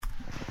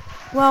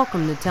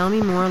Welcome to Tell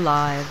Me More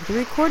Live, the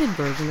recorded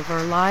version of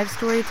our live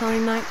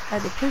storytelling night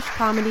at the Push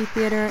Comedy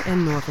Theater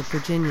in Norfolk,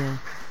 Virginia.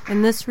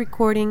 In this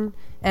recording,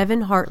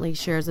 Evan Hartley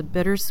shares a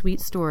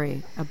bittersweet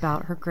story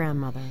about her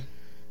grandmother.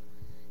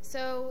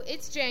 So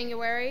it's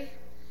January.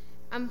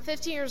 I'm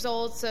 15 years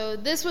old, so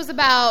this was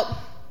about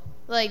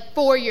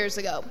 4 years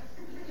ago.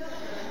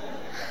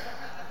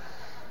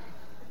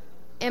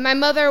 And my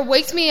mother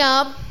wakes me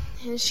up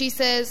and she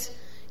says,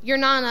 "Your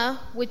Nana,"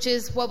 which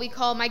is what we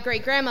call my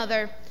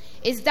great-grandmother,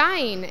 is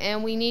dying,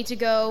 and we need to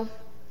go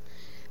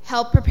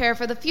help prepare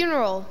for the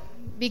funeral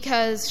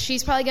because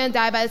she's probably going to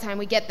die by the time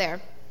we get there.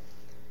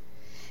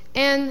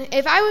 And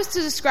if I was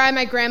to describe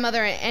my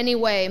grandmother in any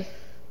way,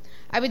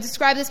 I would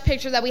describe this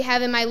picture that we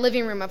have in my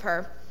living room of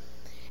her.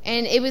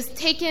 And it was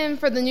taken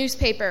for the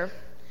newspaper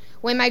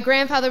when my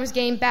grandfather was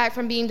getting back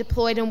from being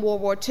deployed in World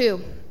War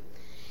II.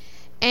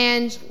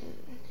 And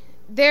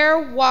they're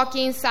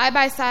walking side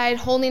by side,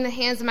 holding the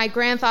hands of my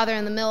grandfather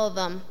in the middle of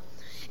them.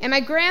 And my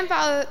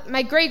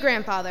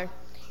great-grandfather,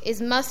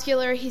 is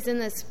muscular. He's in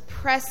this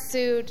press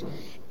suit,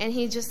 and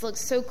he just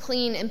looks so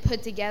clean and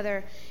put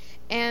together.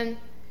 And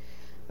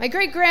my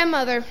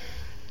great-grandmother,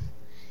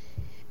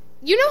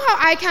 you know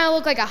how I kind of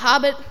look like a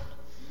hobbit?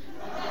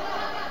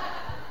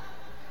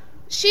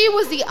 She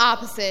was the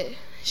opposite.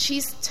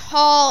 She's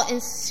tall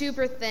and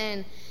super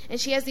thin,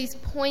 and she has these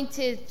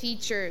pointed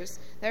features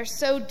that are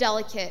so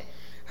delicate.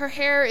 Her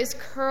hair is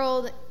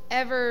curled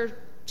ever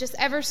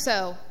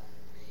so.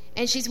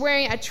 And she's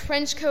wearing a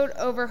trench coat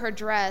over her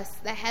dress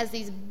that has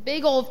these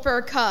big old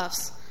fur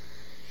cuffs.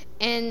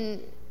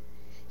 And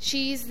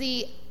she's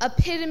the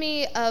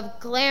epitome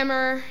of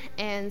glamour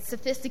and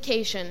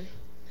sophistication.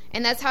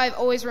 And that's how I've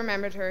always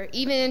remembered her,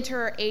 even into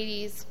her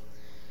 80s,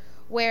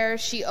 where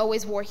she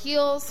always wore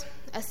heels,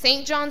 a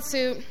St. John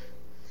suit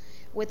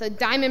with a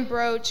diamond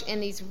brooch,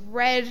 and these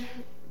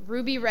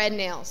ruby red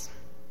nails.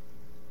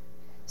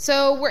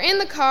 So we're in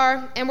the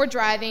car, and we're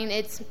driving.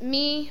 It's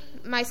me,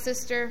 my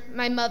sister,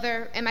 my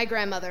mother, and my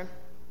grandmother.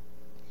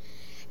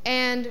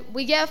 And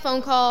we get a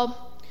phone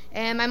call,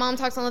 and my mom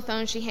talks on the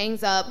phone. She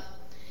hangs up,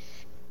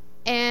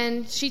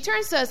 and she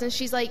turns to us, and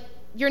she's like,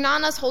 "Your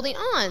Nana's holding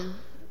on."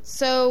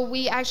 So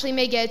we actually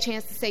may get a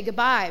chance to say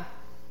goodbye.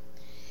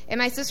 And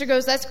my sister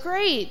goes, "That's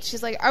great."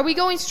 She's like, "Are we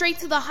going straight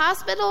to the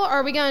hospital, or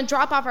are we going to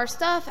drop off our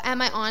stuff at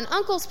my aunt and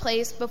uncle's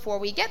place before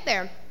we get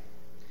there?"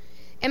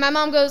 And my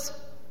mom goes,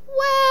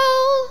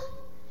 "Well,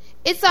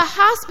 it's a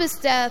hospice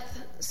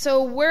death,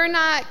 so we're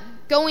not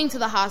going to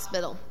the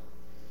hospital."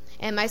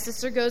 And my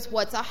sister goes,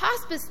 "What's a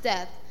hospice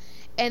death?"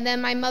 And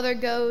then my mother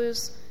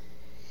goes,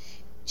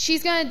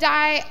 "She's going to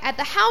die at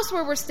the house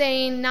where we're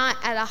staying, not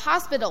at a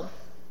hospital."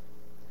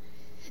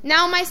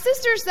 Now, my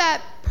sister's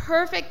that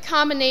perfect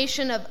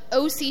combination of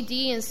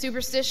OCD and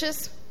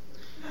superstitious,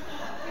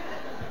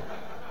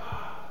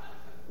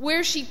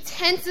 where she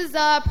tenses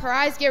up, her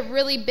eyes get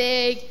really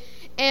big,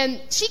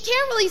 and she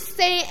can't really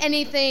say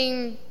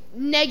anything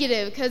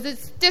negative because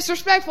it's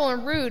disrespectful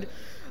and rude,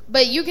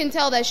 but you can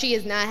tell that she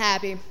is not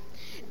happy.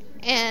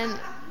 And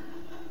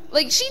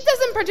she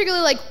doesn't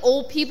particularly like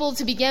old people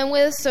to begin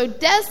with, so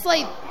death's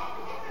like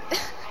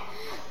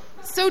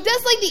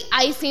the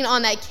icing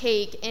on that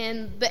cake,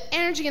 and the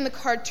energy in the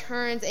car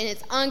turns, and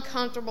it's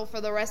uncomfortable for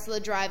the rest of the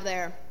drive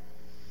there.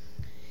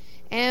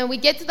 And we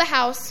get to the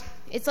house.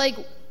 It's like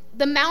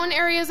the mountain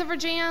areas of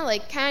Virginia,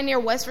 kind of near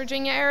West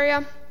Virginia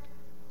area.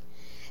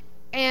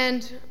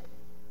 And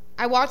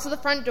I walk to the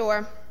front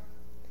door,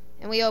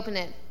 and we open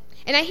it.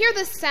 And I hear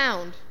this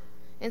sound,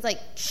 and it's like,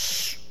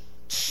 shh,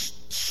 shh,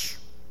 shh.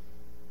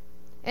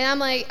 And I'm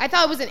like, I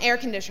thought it was an air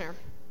conditioner.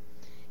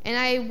 And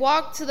I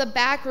walk to the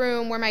back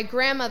room where my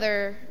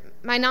grandmother,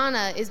 my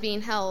Nana, is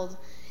being held.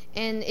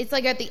 And it's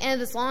at the end of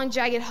this long,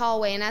 jagged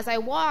hallway. And as I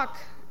walk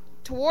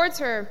towards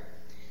her,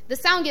 the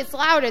sound gets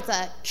louder. It's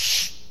a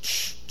shh,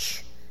 shh,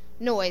 shh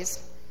noise.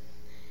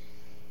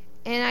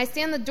 And I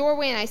stand in the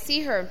doorway, and I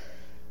see her.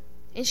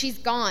 And she's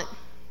gaunt,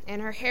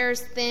 and her hair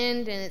is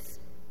thinned, and it's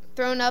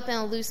thrown up in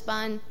a loose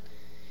bun.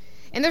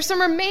 And there's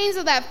some remains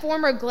of that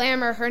former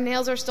glamour. Her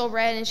nails are still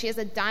red, and she has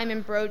a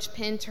diamond brooch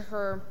pinned to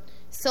her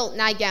silk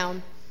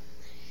nightgown.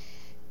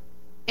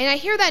 And I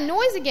hear that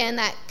noise again,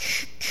 that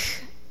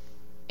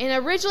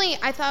and originally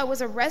I thought it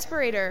was a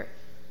respirator,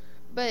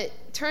 but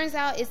turns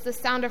out it's the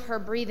sound of her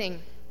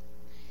breathing.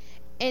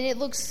 And it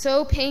looks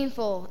so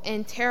painful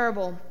and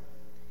terrible.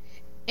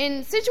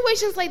 And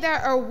situations like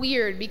that are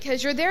weird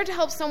because you're there to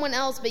help someone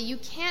else, but you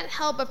can't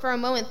help but for a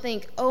moment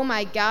think, "Oh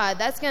my God,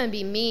 that's going to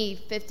be me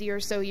 50 or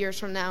so years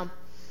from now."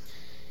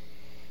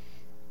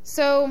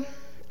 So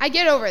I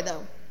get over it,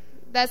 though.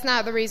 That's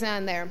not the reason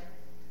I'm there.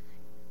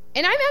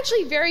 And I'm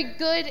actually very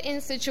good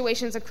in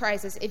situations of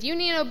crisis. If you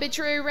need an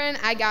obituary written,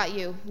 I got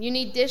you. You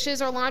need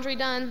dishes or laundry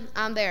done,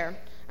 I'm there.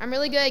 I'm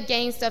really good at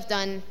getting stuff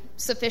done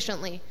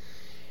sufficiently.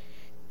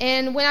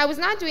 And when I was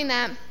not doing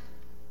that,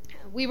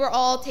 we were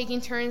all taking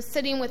turns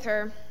sitting with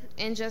her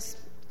and just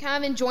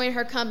kind of enjoying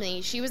her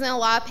company. She was in a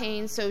lot of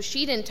pain, so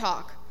she didn't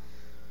talk.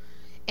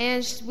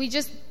 And we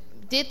just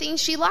did things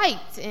she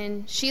liked,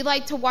 and she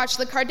liked to watch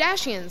the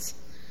Kardashians.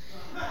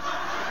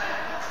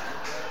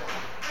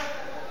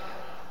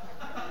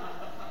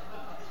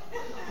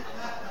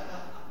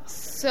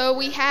 So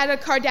we had a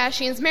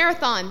Kardashians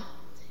marathon.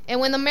 And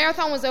when the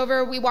marathon was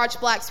over, we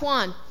watched Black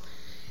Swan.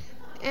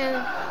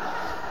 And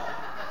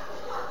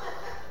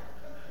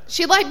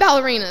she liked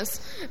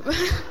ballerinas.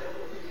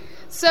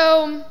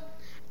 So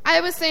I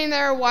was sitting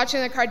there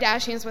watching the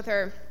Kardashians with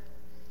her,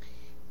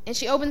 and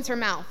she opens her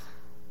mouth.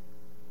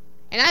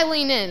 And I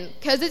lean in,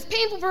 because it's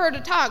painful for her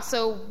to talk,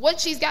 so what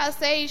she's got to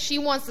say, she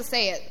wants to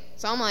say it.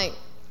 So I'm like,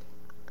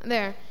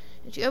 there.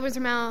 And she opens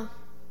her mouth,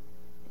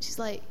 and she's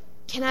like,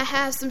 "Can I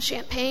have some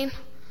champagne?"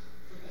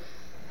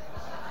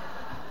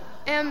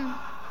 And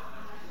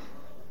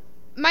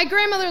my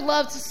grandmother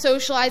loved to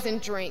socialize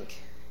and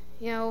drink.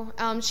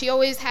 She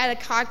always had a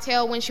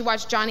cocktail when she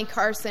watched Johnny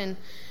Carson.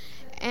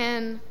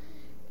 And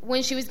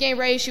when she was getting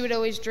ready, she would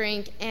always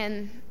drink.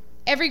 And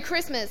every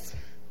Christmas,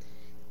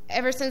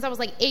 ever since I was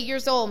like 8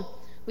 years old,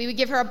 we would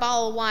give her a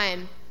bottle of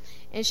wine.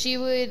 And she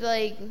would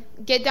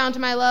get down to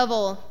my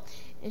level.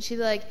 And she'd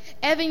be like,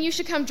 "Evan, you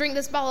should come drink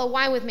this bottle of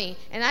wine with me."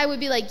 And I would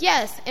be like,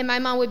 "Yes." And my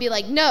mom would be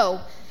like,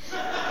 "No."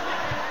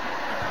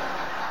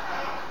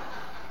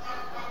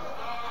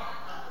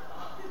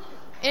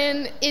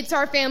 And it's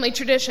our family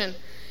tradition.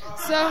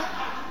 So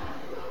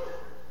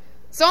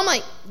I'm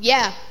like,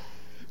 "Yeah,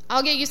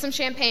 I'll get you some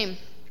champagne."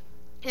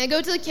 And I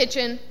go to the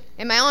kitchen,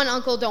 and my aunt and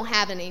uncle don't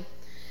have any.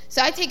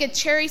 So I take a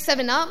cherry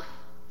 7-Up,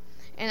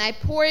 and I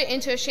pour it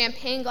into a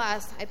champagne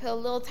glass. I put a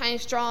little tiny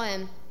straw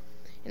in,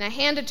 and I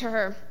hand it to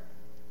her.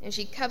 And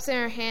she cups it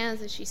in her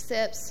hands, and she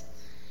sips.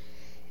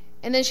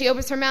 And then she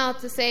opens her mouth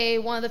to say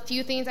one of the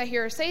few things I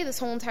hear her say this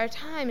whole entire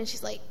time. And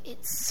she's like,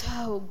 "It's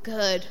so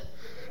good."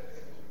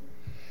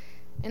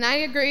 And I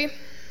agree.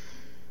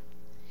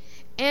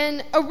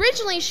 And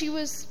originally she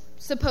was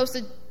supposed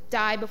to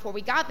die before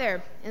we got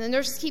there. And the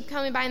nurses keep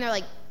coming by, and they're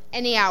like,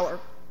 any hour.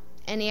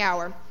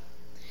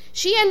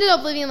 She ended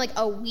up living like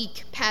a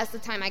week past the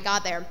time I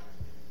got there.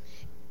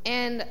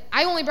 And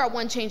I only brought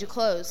one change of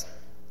clothes.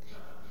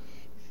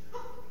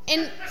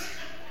 And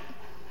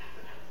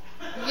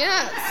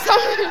yeah,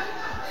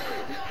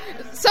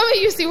 some of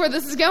you see where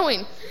this is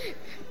going.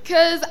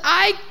 Because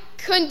I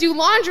couldn't do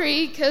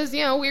laundry because,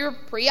 we were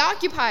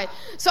preoccupied.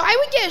 So I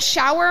would get a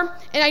shower,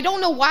 and I don't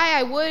know why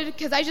I would,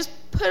 because I just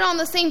put on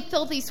the same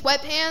filthy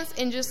sweatpants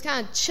and just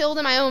kind of chilled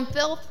in my own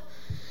filth.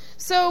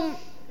 So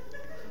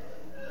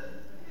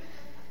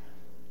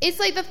it's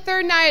like the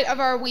third night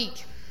of our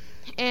week,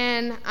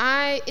 and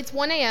it's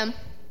 1 a.m.,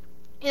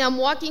 and I'm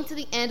walking to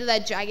the end of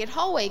that jagged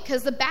hallway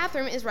because the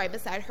bathroom is right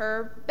beside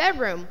her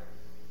bedroom.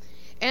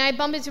 And I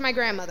bump into my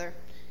grandmother.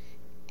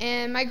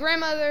 And my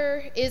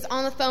grandmother is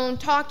on the phone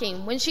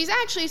talking when she's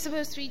actually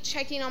supposed to be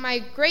checking on my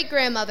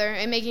great-grandmother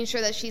and making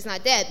sure that she's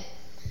not dead.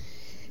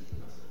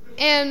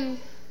 And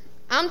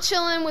I'm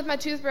chilling with my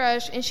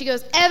toothbrush, and she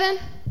goes, "Evan?"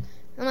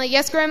 I'm like,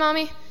 "Yes,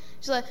 Grandmommy?"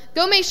 She's like,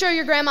 "Go make sure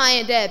your grandma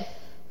ain't dead."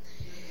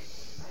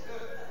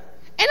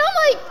 And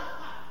I'm like,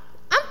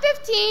 I'm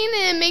 15,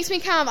 and it makes me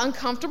kind of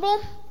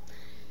uncomfortable.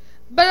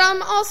 But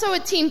I'm also a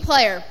team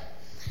player.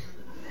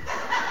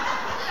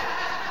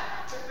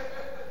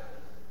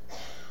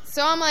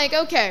 So I'm like,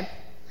 okay.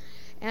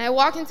 And I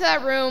walk into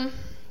that room,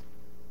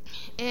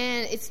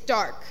 and it's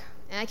dark.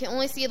 And I can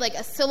only see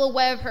a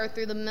silhouette of her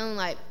through the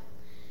moonlight.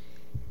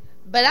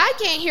 But I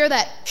can't hear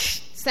that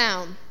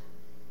sound.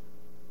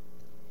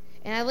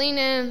 And I lean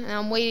in, and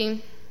I'm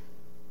waiting,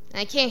 and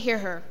I can't hear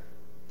her.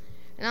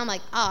 And I'm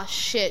like, oh,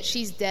 shit,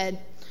 she's dead.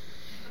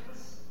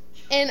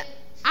 And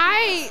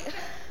I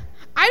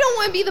don't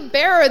want to be the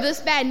bearer of this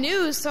bad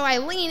news, so I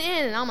lean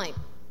in, and I'm like,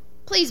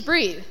 please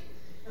breathe.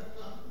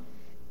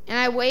 And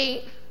I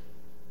wait,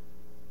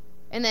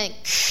 and then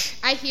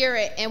I hear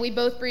it, and we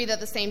both breathe at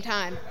the same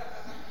time.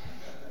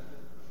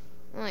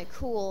 I'm like,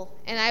 cool.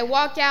 And I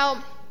walk out,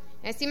 and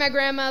I see my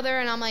grandmother,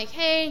 and I'm like,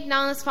 hey,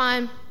 Nana's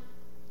fine.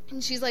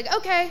 And she's like,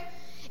 okay.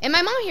 And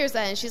my mom hears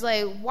that, and she's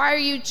like, why are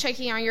you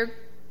checking on your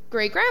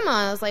great-grandma?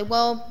 And I was like,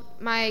 well,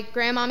 my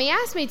grandmommy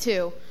asked me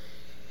to.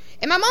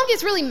 And my mom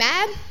gets really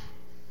mad,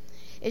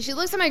 and she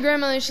looks at my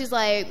grandmother, and she's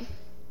like,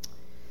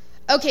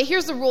 okay,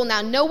 here's the rule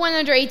now. No one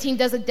under 18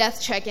 does a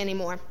death check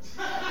anymore.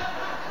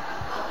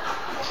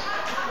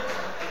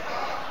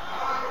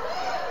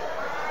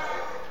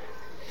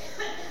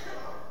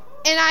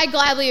 And I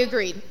gladly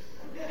agreed.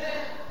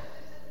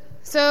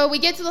 So we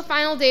get to the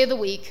final day of the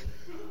week,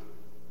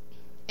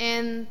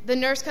 and the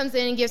nurse comes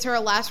in and gives her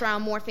a last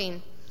round of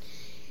morphine.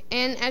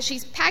 And as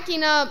she's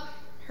packing up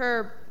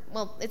her,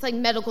 well, it's like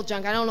medical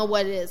junk. I don't know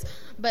what it is,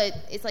 but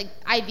it's like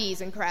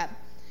IVs and crap.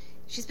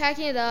 She's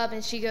packing it up,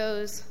 and she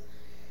goes,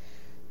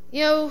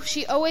 your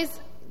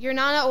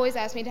Nana always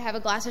asked me to have a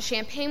glass of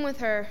champagne with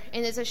her,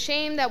 and it's a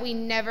shame that we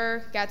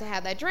never got to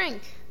have that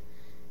drink.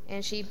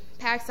 And she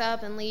packs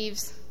up and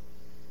leaves,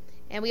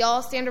 and we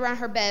all stand around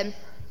her bed,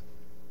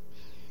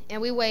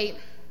 and we wait.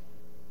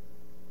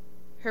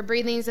 Her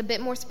breathing's a bit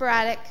more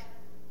sporadic.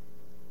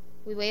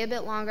 We wait a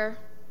bit longer.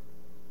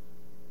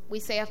 We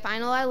say a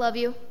final I love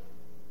you,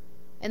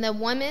 and then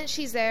 1 minute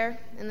she's there,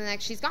 and the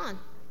next she's gone.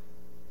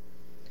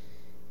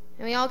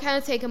 And we all kind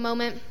of take a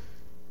moment,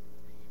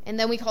 and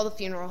then we call the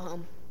funeral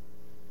home.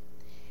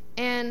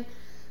 And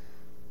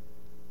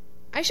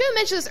I should have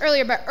mentioned this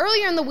earlier, but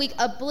earlier in the week,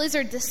 a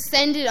blizzard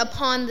descended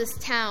upon this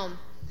town.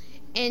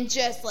 And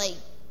just like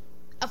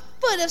a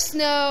foot of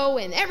snow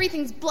and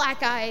everything's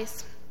black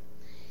ice.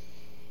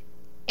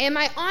 And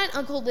my aunt and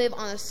uncle live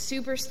on a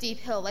super steep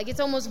hill. Like, it's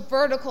almost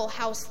vertical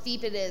how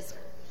steep it is.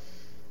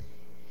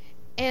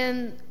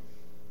 And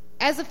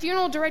as the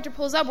funeral director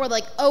pulls up, we're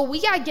like, oh,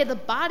 we got to get the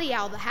body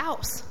out of the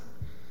house.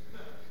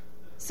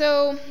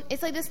 So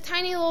it's like this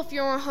tiny little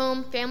funeral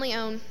home, family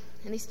owned.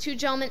 And these two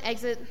gentlemen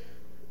exit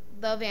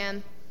the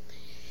van.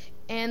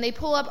 And they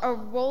pull up a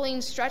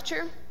rolling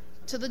stretcher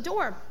to the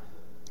door.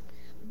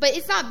 But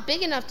it's not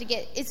big enough to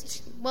get,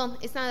 it's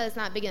not that it's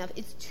not big enough.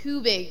 It's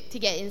too big to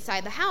get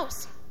inside the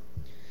house.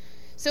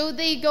 So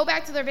they go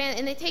back to their van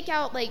and they take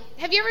out, like,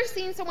 have you ever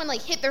seen someone,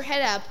 like, hit their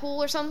head at a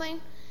pool or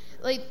something?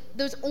 Like,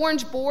 those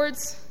orange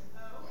boards?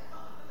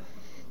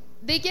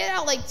 They get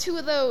out, like, 2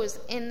 of those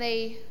and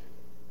they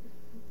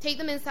take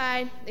them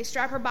inside. They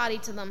strap her body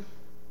to them.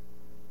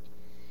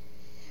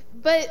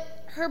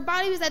 But her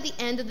body was at the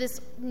end of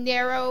this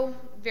narrow,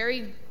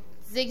 very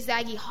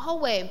zigzaggy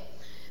hallway.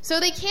 So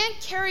they can't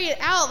carry it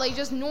out like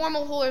just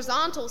normal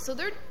horizontal. So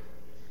they're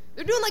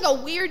doing like a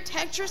weird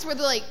Tetris where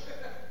they're like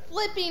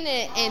flipping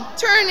it and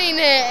turning it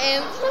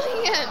and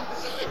flipping it.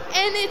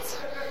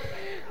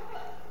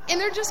 And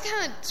they're just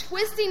kind of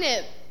twisting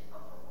it.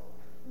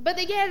 But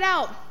they get it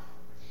out.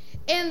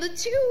 And the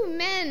 2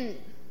 men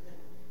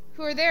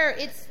who are there,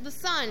 it's the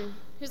son,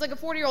 who's like a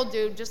 40-year-old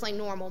dude, just like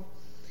normal.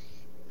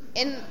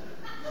 And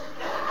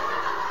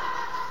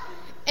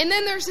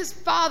then there's his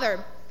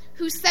father,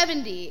 who's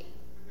 70.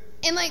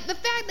 And, like, the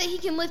fact that he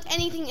can lift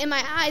anything in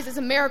my eyes is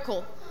a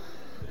miracle.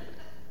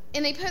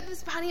 And they put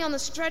this body on the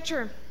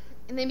stretcher,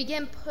 and they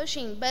begin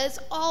pushing, but it's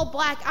all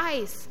black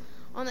ice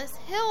on this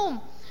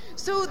hill.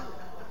 So,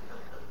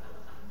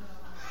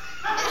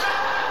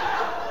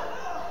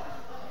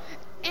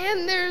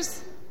 and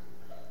there's,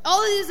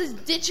 all it is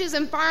ditches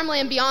and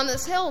farmland beyond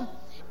this hill.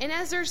 And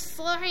as they're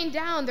sliding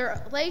down,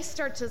 their legs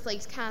start to,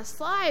 like, kind of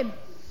slide.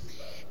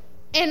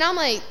 And I'm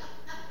like,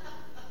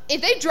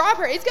 if they drop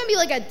her, it's going to be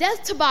like a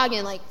death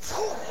toboggan, like,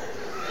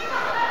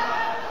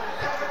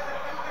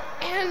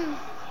 and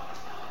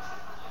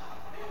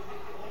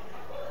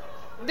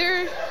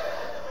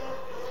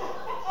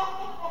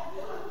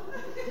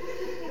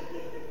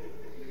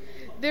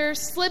they're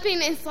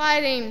slipping and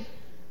sliding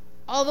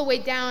all the way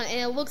down, and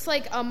it looks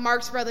like a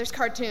Marx Brothers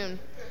cartoon.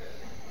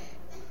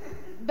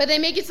 But they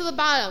make it to the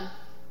bottom.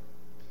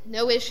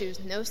 No issues,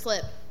 no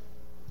slip.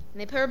 And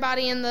they put her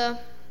body in the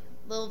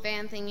little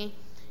van thingy,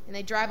 and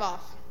they drive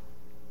off.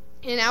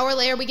 And an hour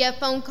later, we get a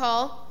phone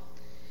call.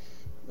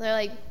 They're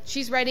like,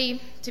 she's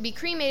ready to be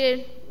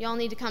cremated. Y'all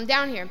need to come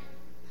down here.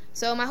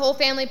 So my whole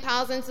family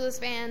piles into this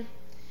van,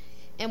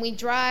 and we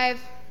drive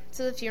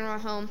to the funeral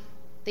home.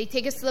 They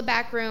take us to the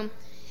back room,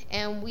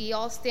 and we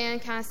all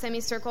stand kind of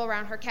semicircle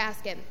around her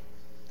casket.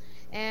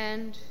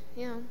 And,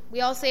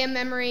 we all say a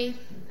memory,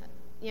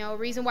 a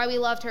reason why we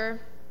loved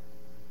her.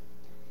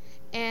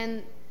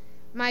 And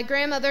my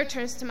grandmother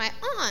turns to my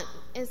aunt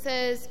and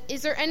says,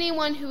 is there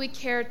anyone who would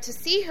care to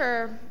see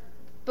her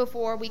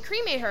before we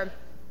cremate her?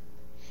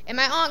 And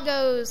my aunt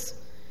goes,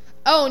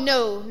 oh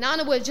no,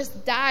 Nana would have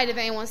just died if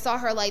anyone saw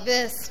her like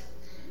this.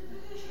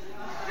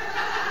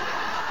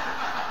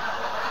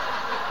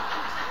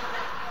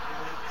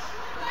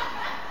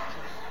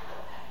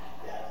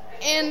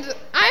 And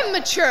I'm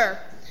mature,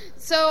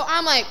 so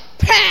I'm like,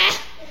 pah!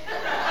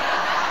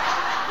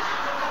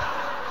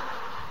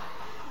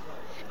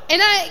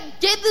 And I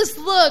get this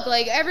look,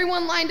 like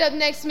everyone lined up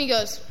next to me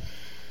goes,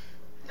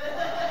 and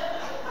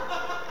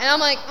I'm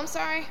like, I'm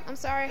sorry.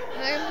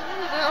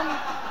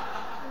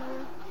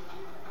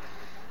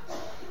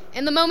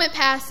 And the moment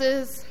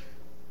passes,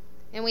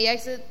 and we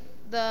exit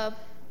the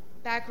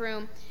back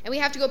room, and we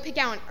have to go pick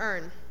out an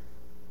urn.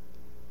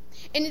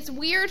 And it's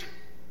weird,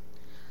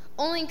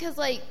 only because,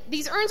 like,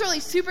 these urns are,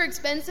 like, super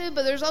expensive,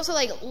 but there's also,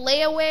 like,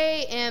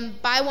 layaway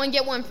and buy one,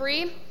 get one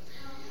free.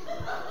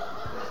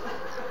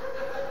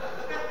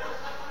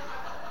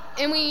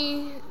 And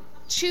we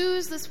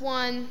choose this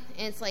one,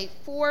 and it's like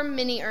 4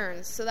 mini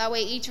urns, so that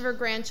way each of her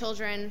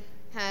grandchildren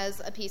has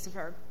a piece of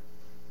her.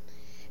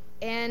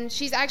 And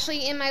she's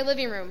actually in my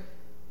living room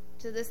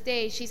to this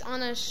day. She's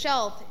on a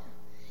shelf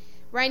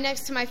right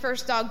next to my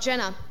first dog,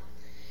 Jenna,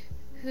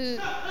 who's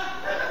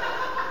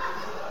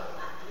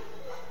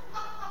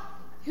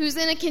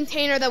in a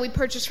container that we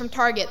purchased from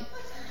Target.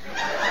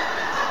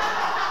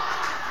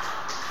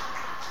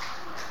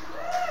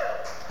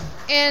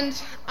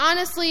 And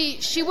honestly,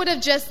 she would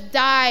have just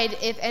died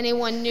if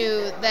anyone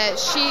knew that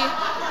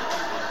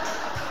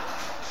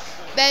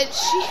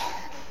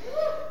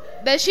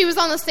she was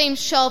on the same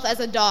shelf as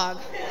a dog.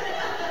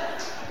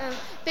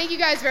 Thank you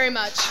guys very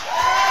much.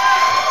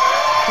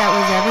 That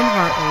was Evan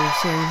Hartley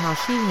sharing how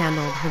she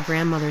handled her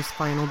grandmother's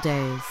final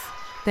days.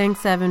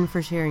 Thanks, Evan,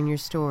 for sharing your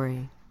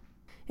story.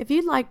 If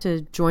you'd like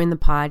to join the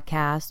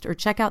podcast or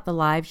check out the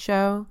live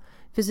show,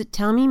 visit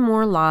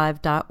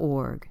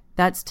tellmemorelive.org.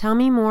 That's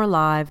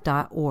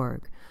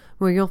tellmemorelive.org,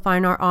 where you'll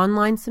find our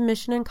online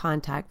submission and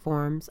contact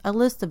forms, a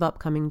list of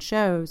upcoming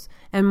shows,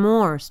 and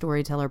more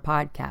Storyteller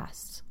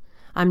podcasts.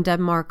 I'm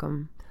Deb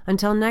Markham.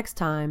 Until next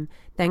time,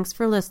 thanks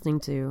for listening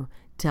to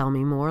Tell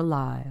Me More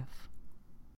Live.